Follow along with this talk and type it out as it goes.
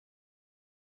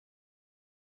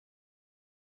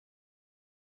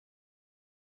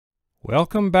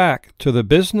Welcome back to the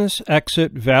Business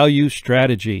Exit Value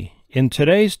Strategy. In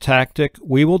today's tactic,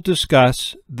 we will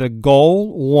discuss the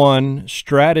Goal 1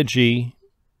 strategy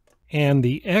and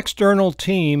the external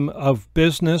team of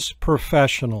business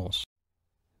professionals.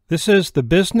 This is the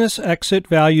Business Exit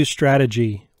Value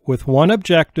Strategy with one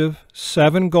objective,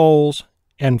 7 goals,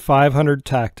 and 500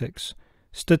 tactics.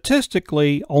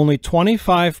 Statistically, only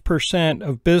 25%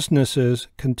 of businesses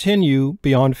continue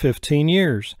beyond 15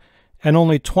 years. And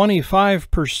only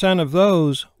 25% of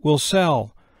those will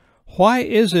sell. Why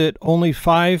is it only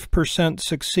 5%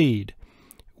 succeed?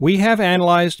 We have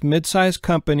analyzed mid-sized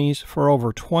companies for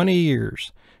over 20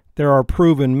 years. There are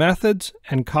proven methods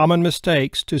and common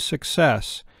mistakes to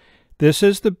success. This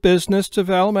is the business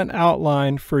development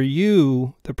outline for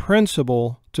you, the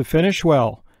principal, to finish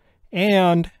well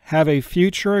and have a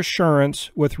future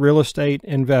assurance with real estate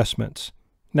investments.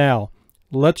 Now,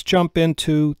 let's jump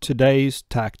into today's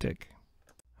tactic.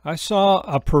 I saw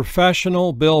a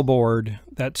professional billboard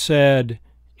that said,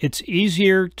 "It's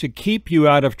easier to keep you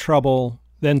out of trouble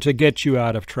than to get you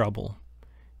out of trouble.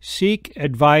 Seek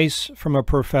advice from a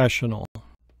professional."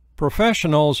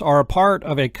 Professionals are a part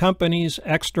of a company's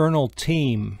external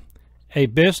team. A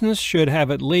business should have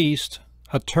at least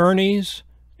attorneys,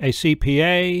 a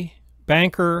CPA,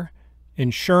 banker,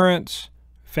 insurance,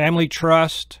 family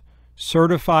trust,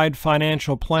 certified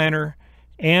financial planner,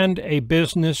 and a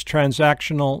business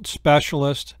transactional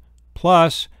specialist,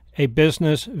 plus a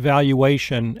business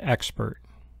valuation expert.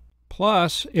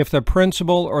 Plus, if the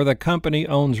principal or the company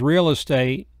owns real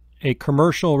estate, a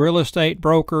commercial real estate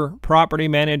broker, property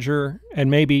manager, and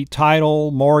maybe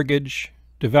title, mortgage,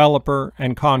 developer,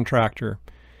 and contractor.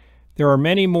 There are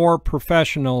many more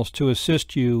professionals to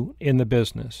assist you in the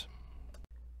business.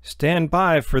 Stand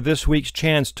by for this week's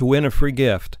chance to win a free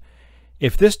gift.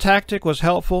 If this tactic was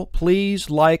helpful, please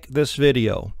like this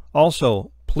video.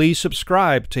 Also, please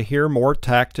subscribe to hear more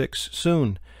tactics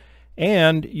soon.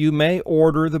 And you may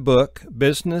order the book,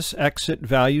 Business Exit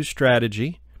Value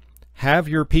Strategy, have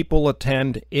your people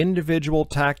attend individual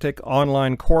tactic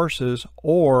online courses,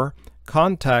 or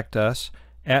contact us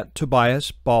at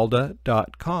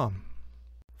tobiasbalda.com.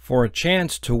 For a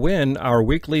chance to win our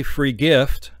weekly free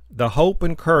gift, the Hope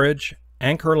and Courage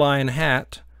Anchorline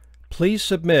hat, please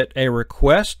submit a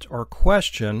request or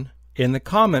question in the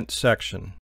comments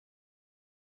section.